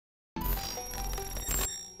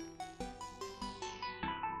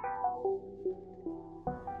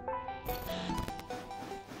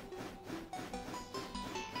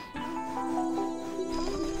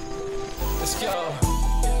Let's go.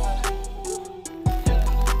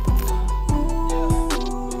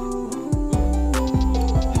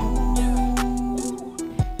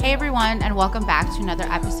 Hey everyone, and welcome back to another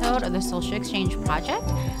episode of the Social Exchange Project.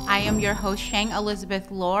 I am your host, Shang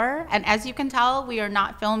Elizabeth Lore, and as you can tell, we are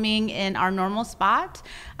not filming in our normal spot.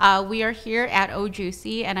 We are here at Eau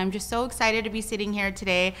Juicy, and I'm just so excited to be sitting here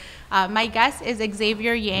today. My guest is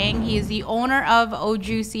Xavier Yang. He is the owner of Eau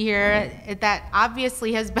Juicy here. That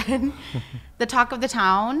obviously has been the talk of the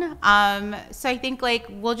town. So I think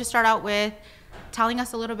we'll just start out with telling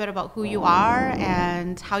us a little bit about who you are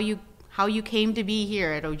and how you came to be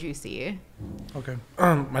here at Eau Juicy. Okay.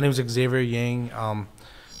 My name is Xavier Yang.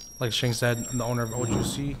 Like Shing said, I'm the owner of Eau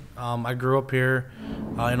Juicy. I grew up here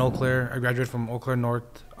in Eau Claire. I graduated from Eau Claire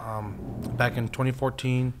North back in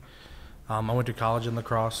 2014. I went to college in La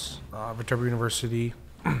Crosse, Viterbo University.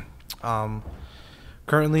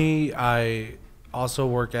 Currently, I also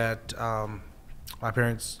work at my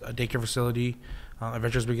parents' daycare facility,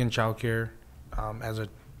 Adventures Begin Childcare, as a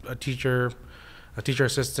teacher,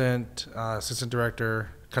 assistant, assistant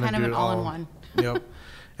director, kind of an all-in-one. Yep.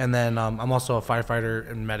 And then I'm also a firefighter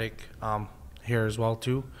and medic here as well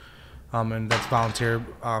too, and that's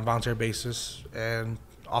volunteer basis, and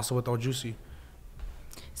also with Eau Juicy.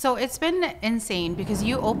 So it's been insane because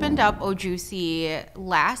you opened up Eau Juicy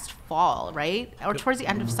last fall, right? Or towards the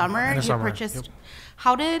end of summer. You purchased. Yep.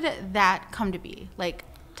 How did that come to be?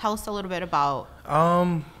 Tell us a little bit about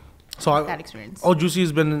that experience. Eau Juicy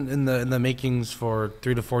has been in the makings for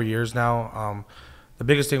 3 to 4 years now. The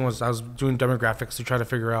biggest thing was I was doing demographics to try to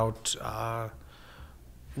figure out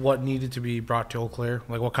what needed to be brought to Eau Claire,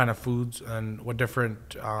 like what kind of foods and what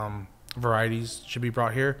different varieties should be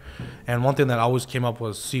brought here. And one thing that always came up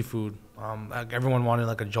was seafood. Everyone wanted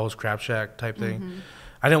like a Joe's Crab Shack type thing. Mm-hmm.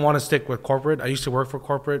 I didn't want to stick with corporate. I used to work for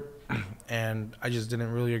corporate, and I just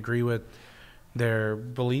didn't really agree with their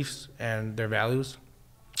beliefs and their values.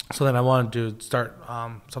 So then I wanted to start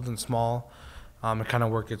something small and kind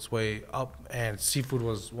of work its way up. And seafood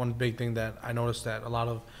was one big thing that I noticed that a lot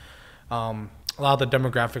of the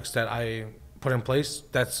demographics that I put in place,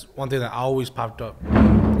 that's one thing that always popped up,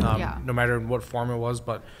 no matter what form it was,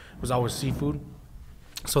 but it was always seafood.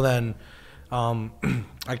 So then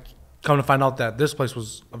I come to find out that this place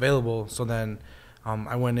was available. So then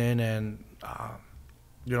I went in and I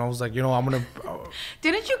was like, I'm gonna.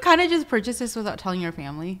 Didn't you kind of just purchase this without telling your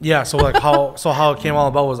family? Yeah. So how it came all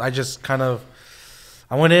about was I just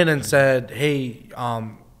I went in and said, hey,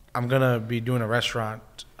 I'm gonna be doing a restaurant,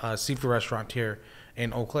 seafood restaurant here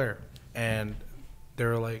in Eau Claire, and they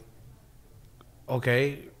were like,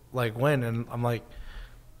 okay, like when? And I'm like,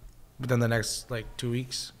 within the next 2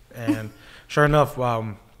 weeks, and sure enough,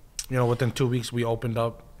 within 2 weeks we opened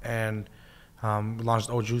up and launched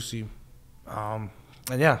Eau Juicy.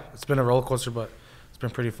 And yeah, it's been a roller coaster, but it's been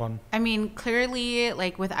pretty fun. I mean, clearly,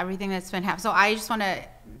 with everything that's been happening. So I just want to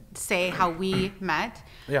say how we met.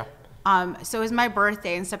 Yeah. So it was my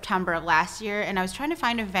birthday in September of last year, and I was trying to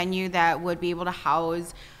find a venue that would be able to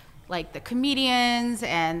house the comedians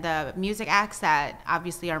and the music acts that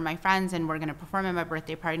obviously are my friends and were going to perform at my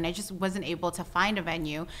birthday party, and I just wasn't able to find a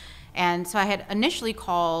venue. And so I had initially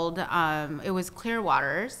called, it was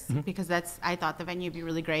Clearwater's, mm-hmm. because I thought the venue would be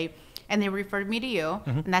really great. And they referred me to you,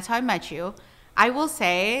 mm-hmm. and that's how I met you. I will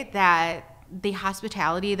say that the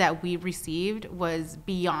hospitality that we received was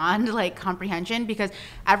beyond comprehension, because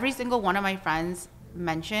every single one of my friends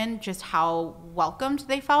mentioned just how welcomed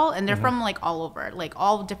they felt, and they're mm-hmm. from all over,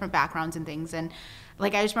 all different backgrounds and things. And I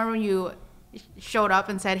just remember when you showed up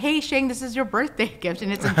and said, hey Shing, this is your birthday gift,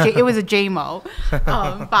 and it was a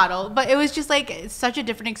JMO bottle, but it was just such a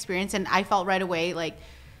different experience, and I felt right away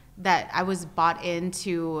that I was bought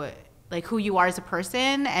into who you are as a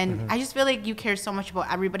person, and mm-hmm. I just feel like you care so much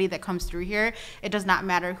about everybody that comes through here. It does not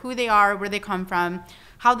matter who they are, where they come from,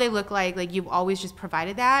 how they look like you've always just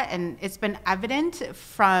provided that, and it's been evident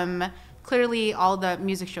from clearly all the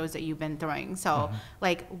music shows that you've been throwing. So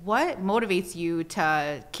mm-hmm. What motivates you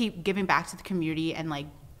to keep giving back to the community and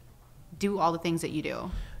do all the things that you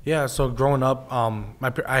do? Yeah, so growing up,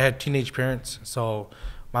 I had teenage parents, so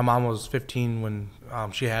my mom was 15 when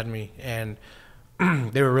she had me, and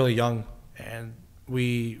they were really young, and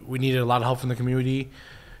we needed a lot of help from the community,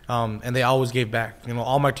 and they always gave back.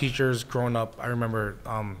 All my teachers growing up, I remember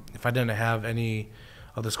if I didn't have any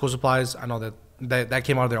of the school supplies, I know that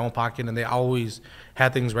came out of their own pocket, and they always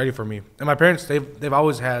had things ready for me. And my parents, they've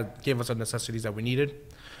always gave us the necessities that we needed,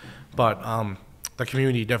 but the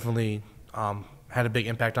community definitely had a big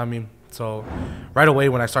impact on me. So right away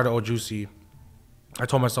when I started Eau Juicy, I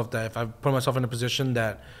told myself that if I put myself in a position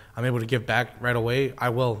that I'm able to give back right away, I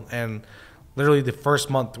will. And literally the first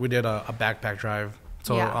month we did a backpack drive.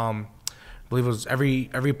 So I believe it was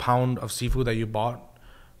every pound of seafood that you bought.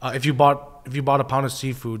 If you bought a pound of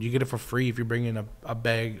seafood, you get it for free if you bring in a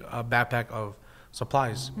backpack of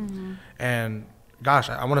supplies. And gosh,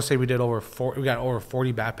 I want to say we got over 40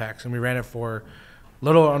 backpacks, and we ran it for a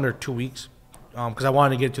little under 2 weeks. Because I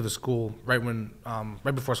wanted to get to the school right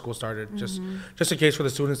before school started, just in case for the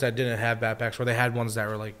students that didn't have backpacks, or they had ones that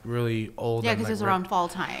were like really old. Yeah, because it was around fall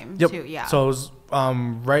time too. Yeah. So it was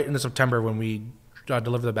right in September when we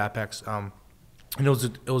delivered the backpacks, and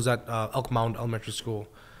it was at Elk Mound Elementary School.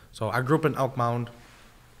 So I grew up in Elk Mound,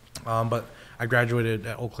 but I graduated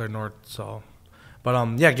at Eau Claire North. So,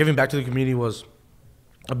 but giving back to the community was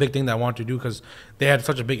a big thing that I wanted to do because they had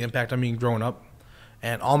such a big impact on me growing up.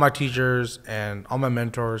 And all my teachers and all my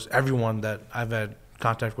mentors, everyone that I've had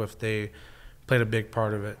contact with, they played a big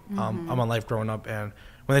part of it on my life growing up. And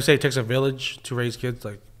when they say it takes a village to raise kids,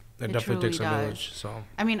 like it definitely takes a village. So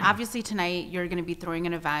I mean, obviously tonight you're going to be throwing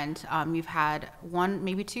an event. You've had one,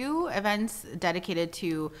 maybe two events dedicated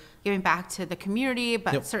to giving back to the community,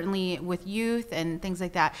 but certainly with youth and things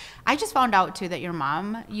like that. I just found out too that your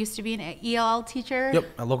mom used to be an ELL teacher. Yep,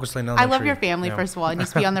 at Locust Lane Elementary. I love your family, first of all. It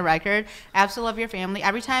needs to be on the record. Absolutely love your family.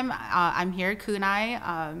 Every time I'm here, Ku and I,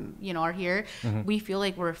 are here, we feel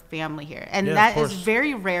like we're a family here. And that is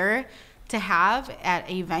very rare to have at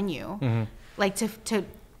a venue. Like to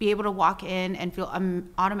be able to walk in and feel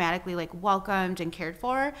automatically like welcomed and cared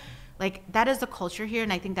for. Like that is the culture here,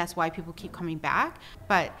 and I think that's why people keep coming back.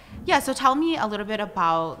 But yeah, so tell me a little bit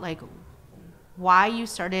about like why you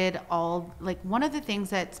started one of the things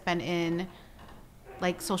that's been in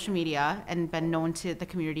like social media and been known to the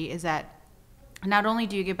community is that not only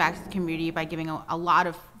do you give back to the community by giving a lot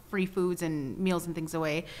of free foods and meals and things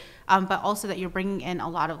away, but also that you're bringing in a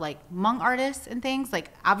lot of like Hmong artists and things. Like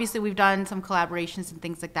obviously we've done some collaborations and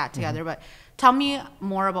things like that together, but tell me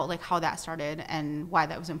more about like how that started and why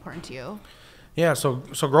that was important to you. Yeah, so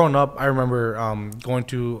growing up, I remember going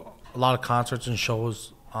to a lot of concerts and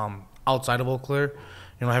shows outside of Eau Claire,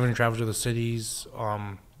 having to travel to the cities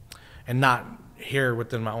and not here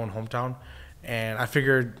within my own hometown. And I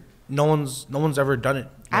figured no one's ever done it.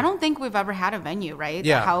 I don't think we've ever had a venue, right?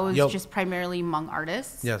 Yeah. That housed just primarily Hmong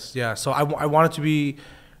artists. Yes, yeah. So I wanted to be,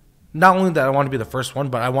 not only that I wanted to be the first one,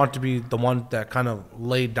 but I wanted to be the one that kind of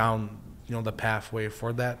laid down, the pathway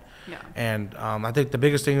for that. Yeah. And I think the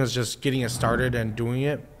biggest thing is just getting it started and doing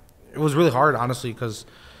it. It was really hard, honestly, because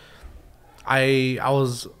I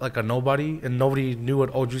was like a nobody, and nobody knew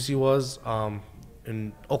what Eau Juicy was.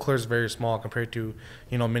 And Eau Claire is very small compared to,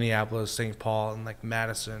 Minneapolis, St. Paul, and like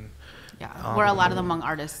Madison. Yeah, where a lot of the Hmong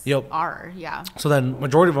artists are. Yeah. So then,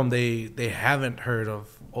 majority of them they haven't heard of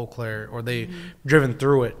Eau Claire, or they driven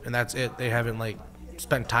through it, and that's it. They haven't like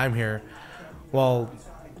spent time here. Well,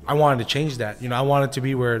 I wanted to change that. I wanted to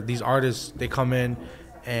be where these artists they come in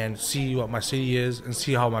and see what my city is, and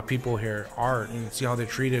see how my people here are, and see how they're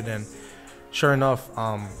treated. And sure enough,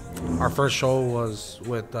 our first show was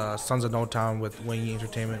with Sons of No Town with Wingy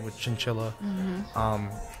Entertainment with Chinchilla,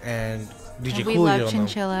 and DJ we Coolio. Love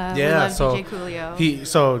Chinchilla. Yeah, we love so DJ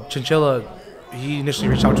Coolio. Chinchilla, he initially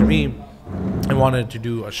reached out to me and wanted to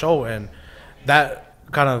do a show, and that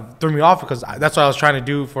kind of threw me off because that's what I was trying to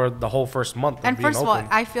do for the whole first month. And first of all,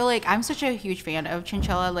 I feel like I'm such a huge fan of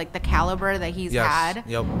Chinchilla. Like the caliber that he's had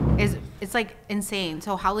it's like insane.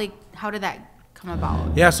 So how did that come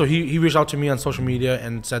about? Yeah, so he reached out to me on social media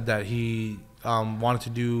and said that he wanted to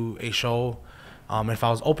do a show, if I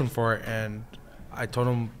was open for it, and I told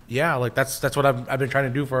him, like that's what I've been trying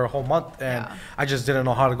to do for a whole month, and I just didn't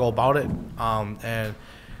know how to go about it. And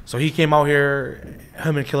so he came out here,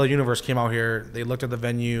 him and Killer Universe came out here. They looked at the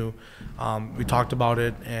venue, we talked about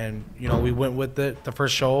it, and we went with it. The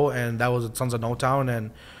first show, and that was at Sons of No Town,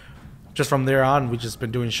 and just from there on, we just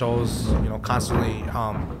been doing shows, constantly.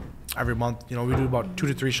 Every month, we do about 2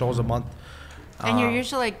 to 3 shows a month. And you're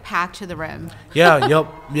usually like packed to the rim. Yeah,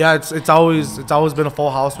 yeah. It's always been a full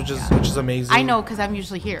house, which is amazing. I know because I'm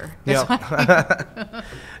usually here. Yeah,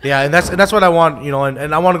 yeah, and that's what I want,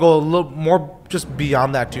 and I want to go a little more just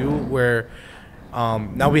beyond that too, where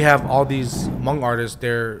now we have all these Hmong artists.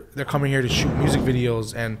 They're coming here to shoot music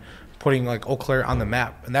videos and putting like Eau Claire on the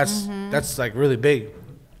map, and that's like really big.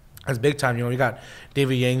 That's big time. You got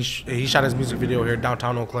David Yang. He shot his music video here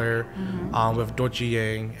downtown Eau Claire with Dorchi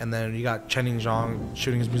Yang, and then you got Chen Zhang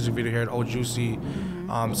shooting his music video here at Eau Juicy.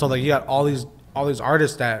 So like you got all these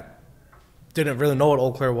artists that didn't really know what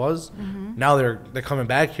Eau Claire was. Now they're coming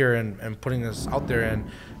back here and putting us out there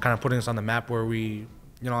and kind of putting us on the map where we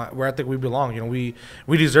where I think we belong. We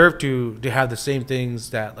deserve to have the same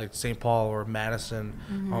things that like St. Paul or Madison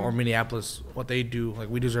or Minneapolis, what they do. Like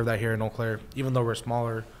we deserve that here in Eau Claire, even though we're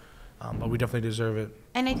smaller, but we definitely deserve it.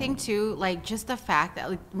 And I think too, like just the fact that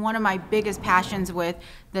like one of my biggest passions with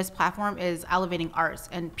this platform is elevating arts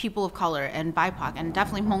and people of color and BIPOC and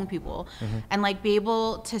definitely Hmong people, and like be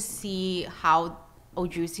able to see how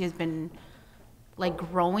Ojusi has been like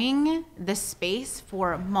growing this space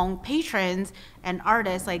for Hmong patrons and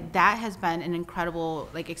artists. Like that has been an incredible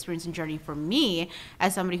like experience and journey for me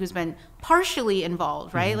as somebody who's been partially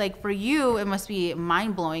involved, right? Like for you, it must be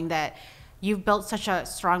mind blowing that you've built such a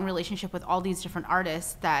strong relationship with all these different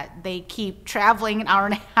artists that they keep traveling an hour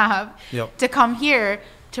and a half to come here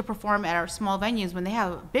to perform at our small venues when they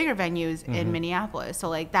have bigger venues in Minneapolis. So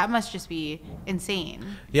like that must just be insane.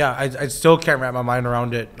 Yeah, I still can't wrap my mind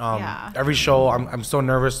around it. Every show, I'm so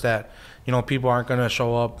nervous that people aren't gonna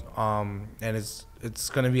show up, and it's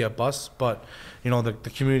gonna be a bust. But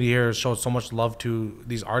the community here has showed so much love to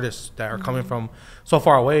these artists that are coming from so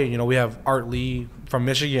far away. We have Art Lee from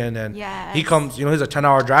Michigan, and he comes. He's a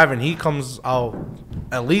 10-hour drive, and he comes out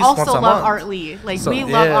at least also once a month. Also love Art Lee. Like so, we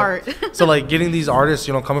love art. So like getting these artists,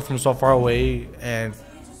 coming from so far away and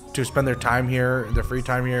to spend their time here, their free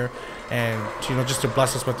time here, and just to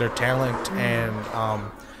bless us with their talent,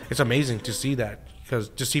 and it's amazing to see that. Because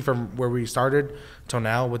to see from where we started till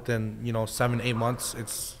now, within 7-8 months,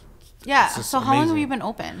 it's so how long have you been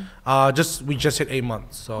open? We just hit 8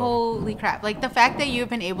 months. So holy crap! Like the fact that you've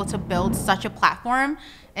been able to build such a platform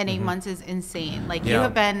in 8 months is insane. Like you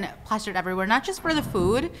have been plastered everywhere, not just for the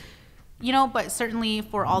food, but certainly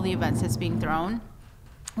for all the events that's being thrown.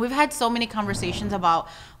 We've had so many conversations about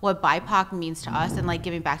what BIPOC means to us and like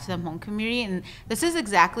giving back to the Hmong community, and this is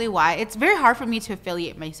exactly why it's very hard for me to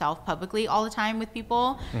affiliate myself publicly all the time with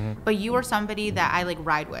people. But you are somebody that I like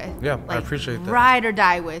ride with. Yeah, like, I appreciate that. Ride or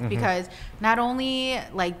die with, because not only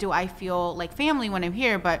like do I feel like family when I'm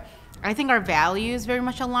here, but I think our values very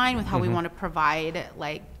much align with how we want to provide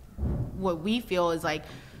like what we feel is like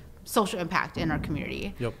social impact in our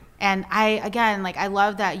community. And I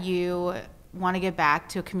love that you want to give back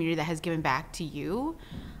to a community that has given back to you.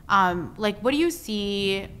 Like what do you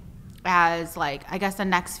see as like I guess the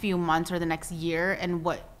next few months or the next year,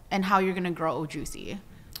 and how you're gonna grow Ojusi?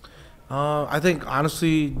 I think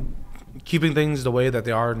honestly keeping things the way that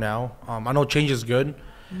they are now. I know change is good,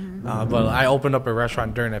 but I opened up a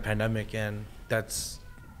restaurant during the pandemic, and it's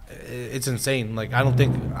insane. Like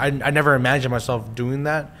I never imagined myself doing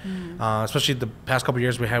that, especially the past couple of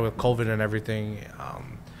years we had with COVID and everything.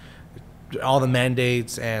 All the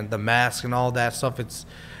mandates and the mask and all that stuff, it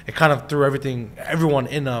kind of threw everyone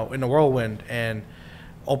in a whirlwind. And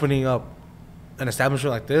opening up an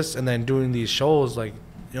establishment like this and then doing these shows, like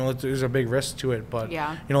there's a big risk to it, but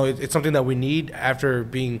it's something that we need after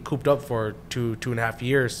being cooped up for 2.5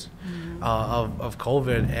 years of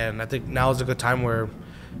COVID. And I think now is a good time where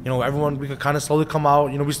everyone, we could kind of slowly come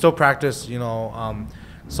out. We still practice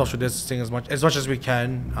social distancing as much as we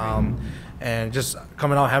can, and just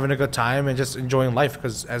coming out, having a good time, and just enjoying life,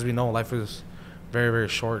 because as we know, life is very, very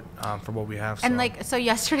short for what we have. And so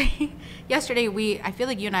yesterday I feel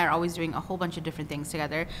like you and I are always doing a whole bunch of different things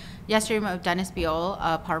together. Yesterday we met with Dennis Beal,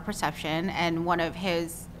 Power Perception, and one of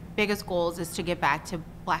his biggest goals is to get back to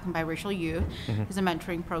Black and biracial youth. It's a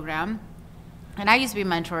mentoring program. And I used to be a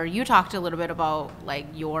mentor. You talked a little bit about like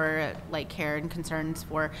your like care and concerns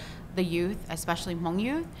for the youth, especially Hmong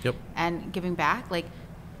youth, and giving back. Like,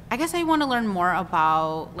 I guess I want to learn more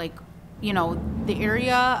about like, the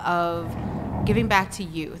area of giving back to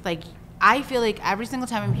youth. Like, I feel like every single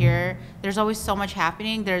time I'm here, there's always so much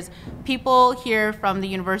happening. There's people here from the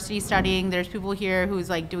university studying. There's people here who's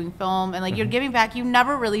like doing film, and like you're giving back. You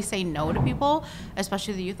never really say no to people,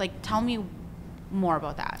 especially the youth. Like, tell me more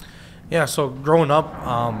about that. Yeah, so growing up,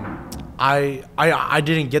 I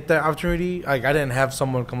didn't get that opportunity. Like I didn't have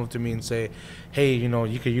someone come up to me and say, "Hey,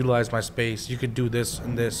 you could utilize my space. You could do this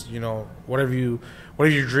and this. Whatever you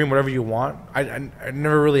dream, whatever you want." I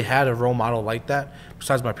never really had a role model like that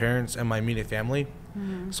besides my parents and my immediate family.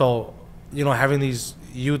 So, having these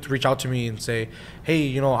youth reach out to me and say,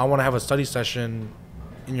 "Hey, I want to have a study session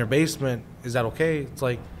in your basement. Is that okay?" It's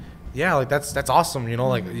like, yeah, like that's awesome,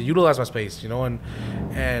 like utilize my space,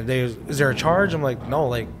 and is there a charge? I'm like, no,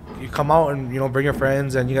 like you come out and bring your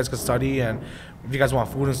friends and you guys can study, and if you guys want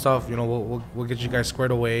food and stuff, we'll get you guys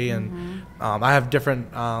squared away. And I have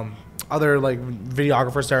different other like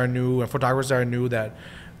videographers that are new and photographers that are new that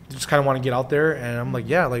just kind of want to get out there, and I'm like,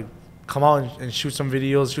 yeah, like come out and shoot some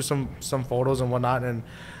videos, shoot some photos and whatnot, and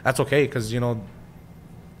that's okay, because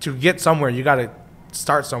to get somewhere you got to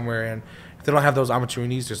start somewhere, and if they don't have those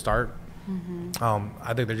opportunities to start,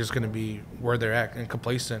 I think they're just going to be where they're at and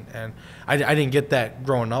complacent. And I didn't get that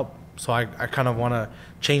growing up, so I kind of want to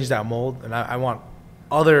change that mold, and I want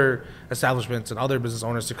other establishments and other business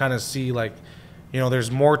owners to kind of see, like,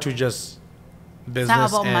 there's more to just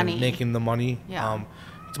business and money. making the money. Yeah.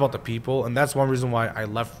 It's about the people, and that's one reason why I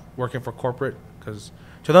left working for corporate, because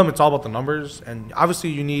to them it's all about the numbers, and obviously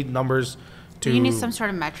you need numbers to. You need some sort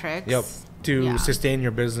of metrics. Yep. To sustain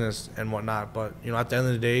your business and whatnot, but at the end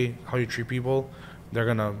of the day, how you treat people, they're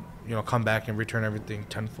gonna come back and return everything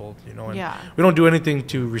tenfold. And we don't do anything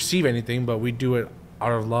to receive anything, but we do it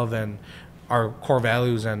out of love and our core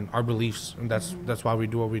values and our beliefs, and that's why we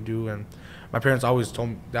do what we do. And my parents always told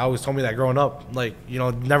me that growing up, like,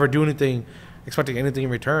 never do anything expecting anything in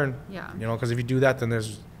return. Because if you do that, then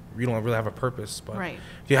you don't really have a purpose. But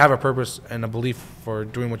if you have a purpose and a belief for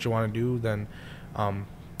doing what you want to do, then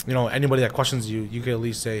anybody that questions you can at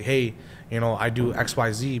least say, hey, I do X,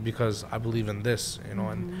 Y, Z because I believe in this,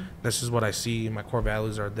 and this is what I see. My core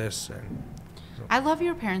values are this. And I love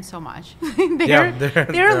your parents so much. they're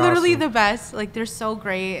literally awesome. The best. Like, they're so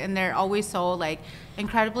great, and they're always so, like,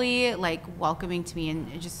 incredibly, like, welcoming to me,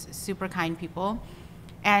 and just super kind people.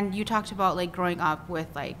 And you talked about, like, growing up with,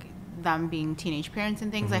 like, them being teenage parents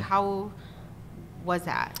and things. Like, how was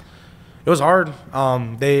that? It was hard.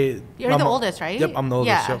 You're the oldest, right? Yep, I'm the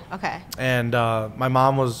oldest. Yeah. Yep. Okay. And my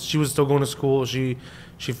mom was still going to school. She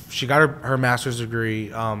got her master's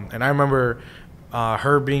degree. And I remember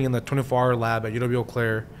her being in the 24-hour lab at UW Eau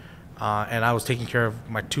Claire, and I was taking care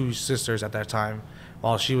of my two sisters at that time,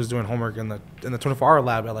 while she was doing homework in the 24-hour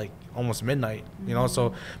lab at, like, almost midnight.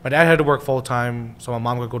 So my dad had to work full time, so my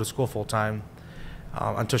mom could go to school full time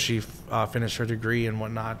until she finished her degree and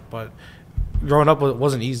whatnot. But growing up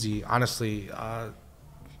wasn't easy, honestly.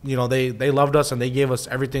 They loved us, and they gave us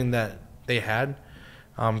everything that they had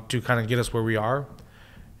to kind of get us where we are.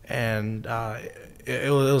 And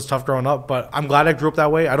it was tough growing up, but I'm glad I grew up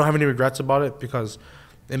that way. I don't have any regrets about it, because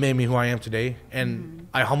it made me who I am today. And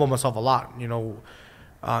I humble myself a lot.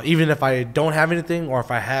 Even if I don't have anything, or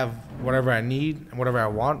if I have whatever I need and whatever I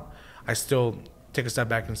want, I still take a step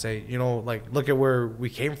back and say, like, look at where we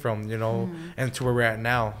came from, and to where we're at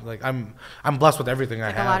now. Like, I'm blessed with everything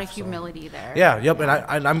I have. A lot of humility there. Yeah, yep, yeah.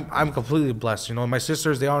 And I'm completely blessed. My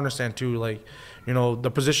sisters, they all understand too. Like,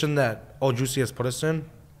 the position that Old Juicy has put us in,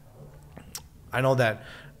 I know that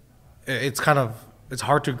it's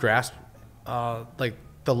hard to grasp, like,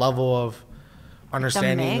 the level of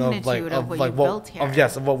understanding of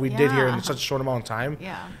what we did here in such a short amount of time.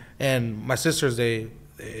 Yeah. And my sisters,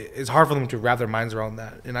 it's hard for them to wrap their minds around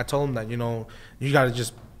that. And I told them that, you got to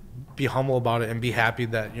just be humble about it and be happy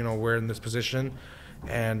that, we're in this position.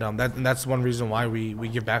 And that's one reason why we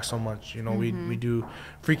give back so much. We do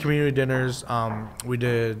free community dinners. We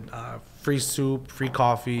did free soup, free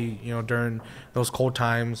coffee, during those cold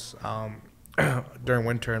times, during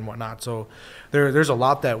winter and whatnot. So there's a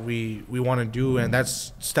lot that we want to do, and that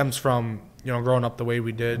stems from, growing up the way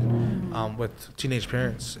we did with teenage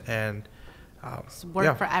parents. And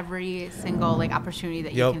work for every single, like, opportunity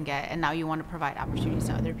that you can get, and now you want to provide opportunities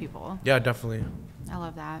to other people. Yeah, definitely. I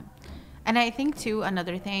love that. And I think too,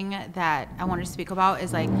 another thing that I wanted to speak about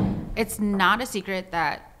is, like, it's not a secret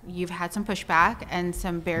that you've had some pushback and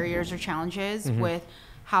some barriers or challenges with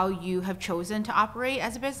how you have chosen to operate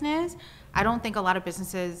as a business. I don't think a lot of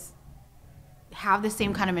businesses have the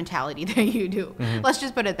same kind of mentality that you do. Let's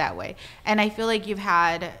just put it that way. And I feel like you've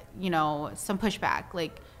had, some pushback.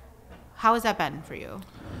 Like, how has that been for you?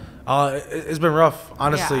 It's been rough,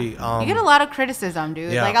 honestly. Yeah. You get a lot of criticism,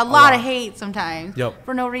 dude. Yeah, like a lot of hate sometimes. Yep.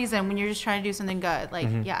 For no reason when you're just trying to do something good. Like,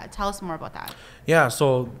 tell us more about that. Yeah.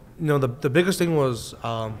 So, the biggest thing was,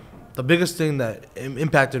 the biggest thing that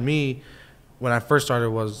impacted me when I first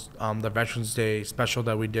started was the Veterans Day special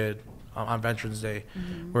that we did on Veterans Day,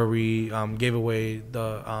 where we gave away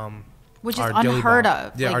the which is unheard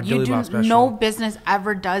of. Yeah, like, our Daily Bob special. No business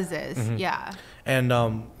ever does this. Yeah. And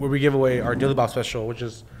where we give away our Daily Bob special, which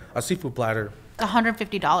is a seafood platter. It's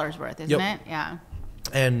 $150 worth, isn't it? Yeah.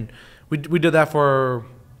 And we did that for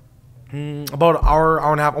about an hour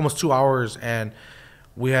and a half, almost 2 hours, and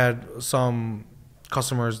we had some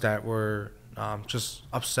customers that were just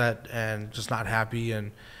upset and just not happy,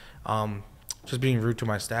 and just being rude to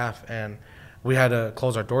my staff, and we had to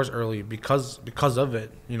close our doors early because of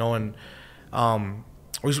it, and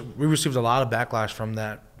we received a lot of backlash from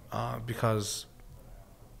that because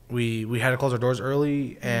we had to close our doors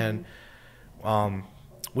early, and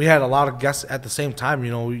we had a lot of guests at the same time.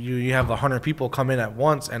 You have 100 people come in at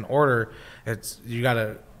once and order. There's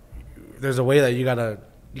a way that you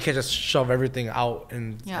can't just shove everything out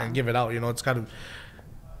and give it out.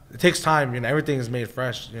 it takes time, everything is made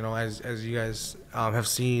fresh, as you guys have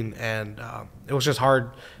seen, and it was just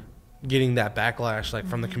hard getting that backlash like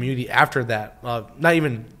from the community after that. Not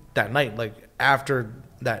even that night, like after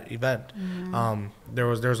that event. There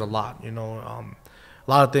was a lot, a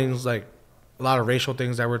lot of things, like a lot of racial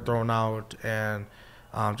things that were thrown out, and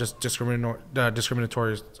just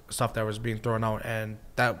discriminatory stuff that was being thrown out, and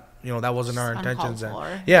that that wasn't our intentions.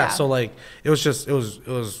 And so like it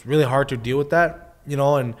was really hard to deal with that,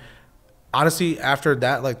 and honestly after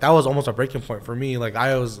that, like that was almost a breaking point for me. Like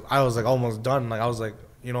I was like almost done. Like I was like,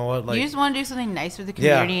 you know what, like you just want to do something nice for the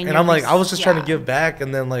community. And I'm like, I was just trying to give back,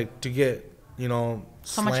 and then like to get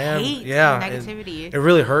so much hate and negativity. It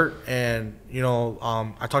really hurt, and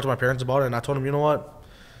I talked to my parents about it, and I told them, you know what,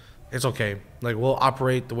 it's okay. Like we'll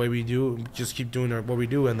operate the way we do, just keep doing what we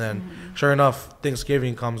do. And then sure enough,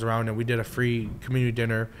 Thanksgiving comes around, and we did a free community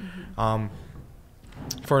dinner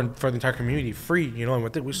for the entire community, free, and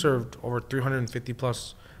with it we served over 350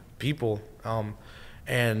 plus people,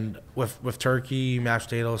 and with turkey, mashed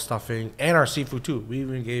potatoes, stuffing, and our seafood too. We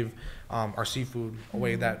even gave our seafood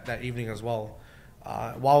away that evening as well.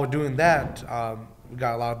 While we're doing that, we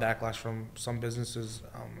got a lot of backlash from some businesses,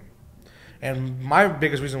 and my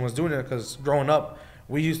biggest reason was doing it because growing up,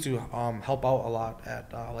 we used to help out a lot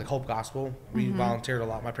at like Hope Gospel. We volunteered a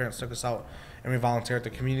lot. My parents took us out, and we volunteered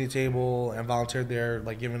at the community table and volunteered there,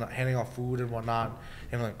 like handing out food and whatnot,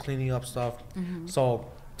 and like cleaning up stuff. So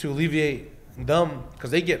to alleviate them,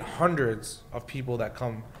 because they get hundreds of people that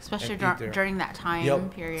come, especially during that time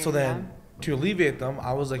period. So then to alleviate them,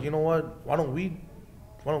 I was like, you know what? Why don't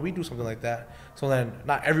we do something like that? So then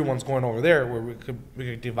not everyone's going over there, where we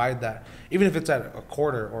could divide that. Even if it's at a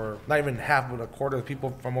quarter, or not even half, but a quarter of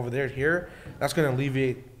people from over there to here, that's going to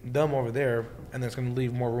alleviate them over there, and then it's going to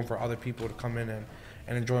leave more room for other people to come in and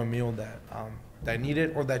enjoy a meal that need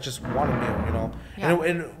it, or that just want a meal,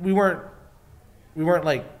 And we weren't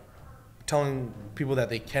like telling people that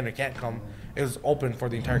they can or can't come. It was open for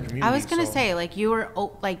the entire community. I was gonna say, like,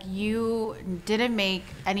 you didn't make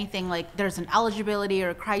anything like there's an eligibility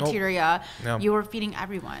or criteria. Nope. You were feeding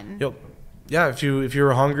everyone. Yep. Yeah. If you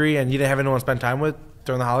were hungry and you didn't have anyone to spend time with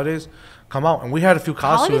during the holidays, come out. And we had a few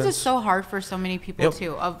college students. Holidays is so hard for so many people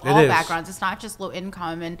too, of all backgrounds. It's not just low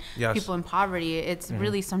income and people in poverty. It's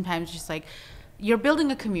really sometimes just like, you're building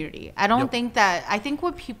a community. I think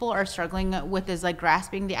what people are struggling with is like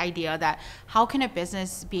grasping the idea that how can a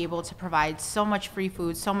business be able to provide so much free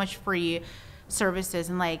food, so much free services,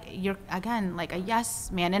 and like you're again like a yes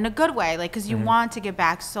man in a good way, like because you want to give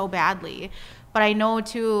back so badly. But I know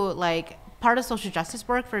too, like part of social justice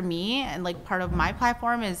work for me, and like part of my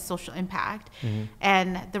platform, is social impact.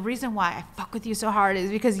 And the reason why I fuck with you so hard is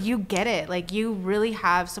because you get it. Like you really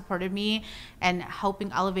have supported me and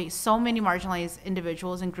helping elevate so many marginalized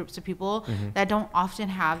individuals and groups of people that don't often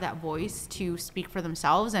have that voice to speak for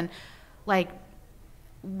themselves. And like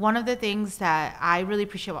one of the things that I really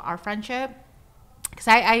appreciate about our friendship, because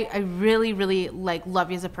I really, really like love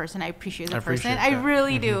you as a person. I appreciate you as a person. I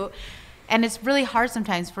really do. And it's really hard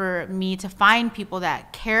sometimes for me to find people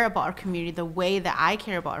that care about our community the way that I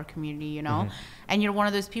care about our community, and you're one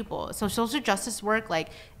of those people. So social justice work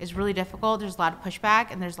is really difficult. There's a lot of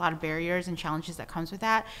pushback, and there's a lot of barriers and challenges that comes with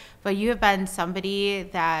that. But you have been somebody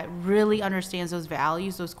that really understands those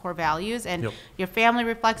values, those core values, and your family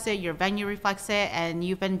reflects it, your venue reflects it, and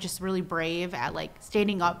you've been just really brave at like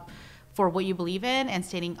standing up for what you believe in and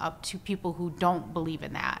standing up to people who don't believe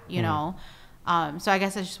in that, you know? So I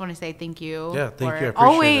guess I just want to say thank you for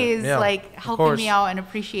always like helping me out and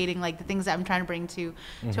appreciating like the things that I'm trying to bring to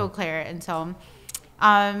Eau Claire. And so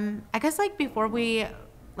I guess like before we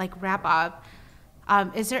like wrap up,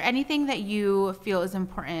 is there anything that you feel is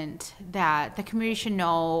important that the community should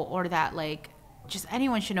know, or that like just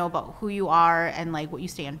anyone should know about who you are and like what you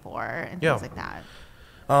stand for and things like that?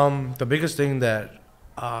 The biggest thing that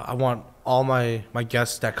I want all my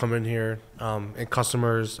guests that come in here and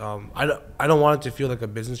customers, I don't want it to feel like a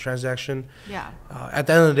business transaction. At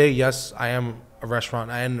the end of the day, yes, I am a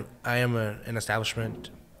restaurant. I am an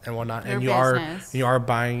establishment and whatnot. And you are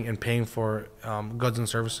buying and paying for goods and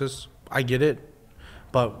services. I get it,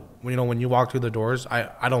 but when you walk through the doors,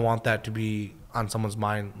 I don't want that to be on someone's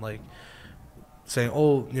mind, like saying,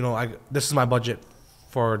 oh, this is my budget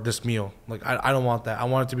for this meal. Like I don't want that. I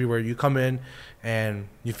want it to be where you come in and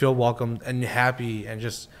you feel welcomed and happy and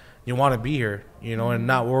just you want to be here, and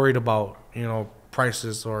not worried about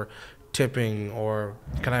prices or tipping or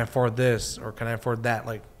can I afford this or can I afford that.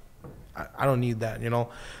 Like I don't need that.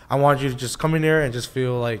 I want you to just come in here and just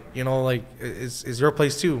feel like like it's your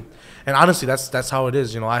place too. And honestly, that's how it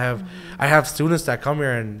is. I have students that come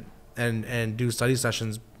here and do study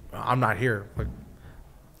sessions. I'm not here. Like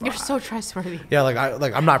You're so trustworthy. Yeah,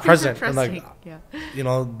 like I'm not present, and like, Yeah. you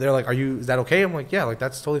know, they're like, is that okay? I'm like, yeah, like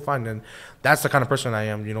that's totally fine. And that's the kind of person I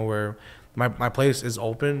am, you know, where my place is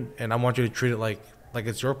open, and I want you to treat it like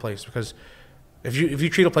it's your place, because if you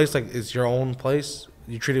treat a place like it's your own place,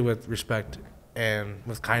 you treat it with respect and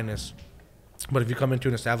with kindness. But if you come into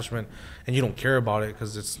an establishment and you don't care about it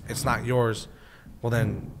because it's not yours, well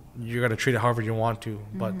then you're gonna treat it however you want to.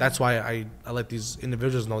 But that's why I let these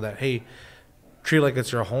individuals know that, hey, treat it like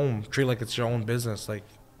it's your home, treat it like it's your own business. Like,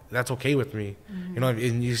 that's okay with me. You know,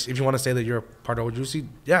 if you want to say that you're a part of Ojusi,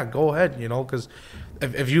 yeah, go ahead, you know, because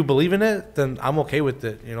if you believe in it, then I'm okay with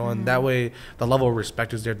it, you know, and that way the level of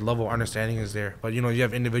respect is there, the level of understanding is there. But, you know, you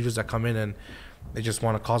have individuals that come in and they just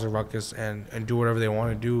want to cause a ruckus and do whatever they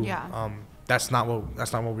want to do. Yeah. That's not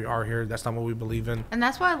what we are here. That's not what we believe in. And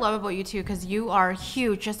that's what I love about you too, because you are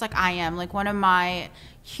huge, just like I am. Like, one of my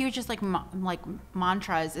hugest like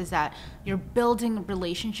mantras is that you're building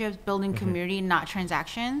relationships, building community, not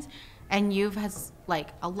transactions. And you've has like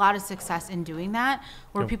a lot of success in doing that,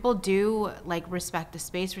 where people do like respect the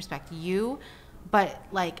space, respect you. But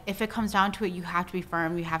like, if it comes down to it, you have to be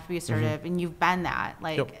firm, you have to be assertive, and you've been that.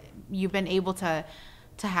 Like, you've been able to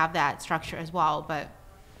have that structure as well. But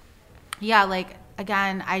yeah, like,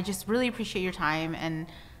 again, I just really appreciate your time, and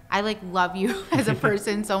I like love you as a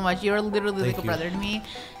person so much. You're literally like a brother to me,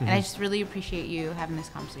 and I just really appreciate you having this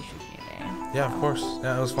conversation with me today. Yeah, of course.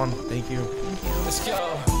 Yeah, it was fun. Thank you. Thank you. Let's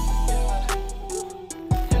go.